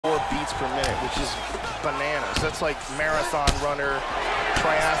beats per minute, which is bananas. That's like marathon runner,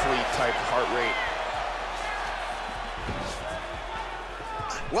 triathlete type heart rate.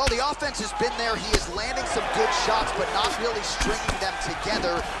 Well, the offense has been there. He is landing some good shots, but not really stringing them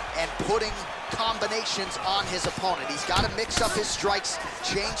together and putting combinations on his opponent. He's got to mix up his strikes,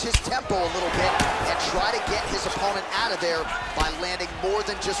 change his tempo a little bit, and try to get his opponent out of there by landing more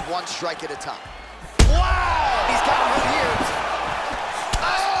than just one strike at a time. Wow! He's got him right here.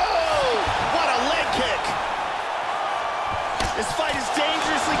 Oh! What a leg kick! This fight is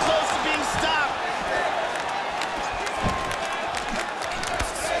dangerously close to being stopped.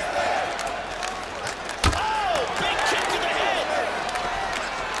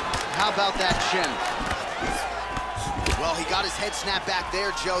 How about that chin? Well, he got his head snapped back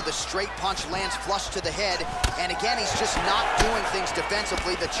there, Joe. The straight punch lands flush to the head. And again, he's just not doing things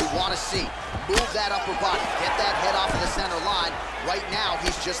defensively that you want to see. Move that upper body. Get that head off of the center line. Right now,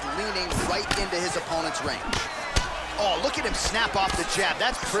 he's just leaning right into his opponent's range. Oh, look at him snap off the jab.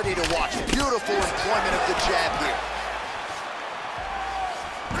 That's pretty to watch. Beautiful employment of the jab here.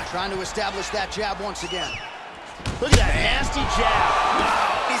 Trying to establish that jab once again. Look at that nasty jab.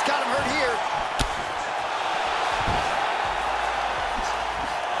 Wow. He's got him hurt here.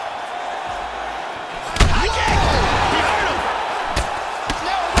 He hurt him.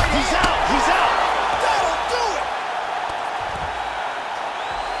 No, He's out. He's out. That'll do it.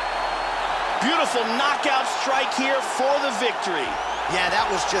 Beautiful knockout strike here for the victory. Yeah,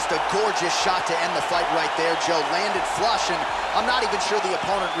 that was just a gorgeous shot to end the fight right there, Joe. Landed flush, and I'm not even sure the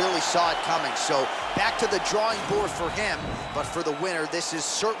opponent really saw it coming. So back to the drawing board for him, but for the winner, this is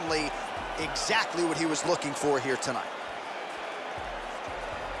certainly exactly what he was looking for here tonight.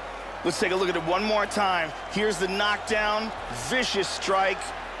 Let's take a look at it one more time. Here's the knockdown, vicious strike.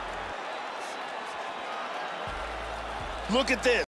 Look at this.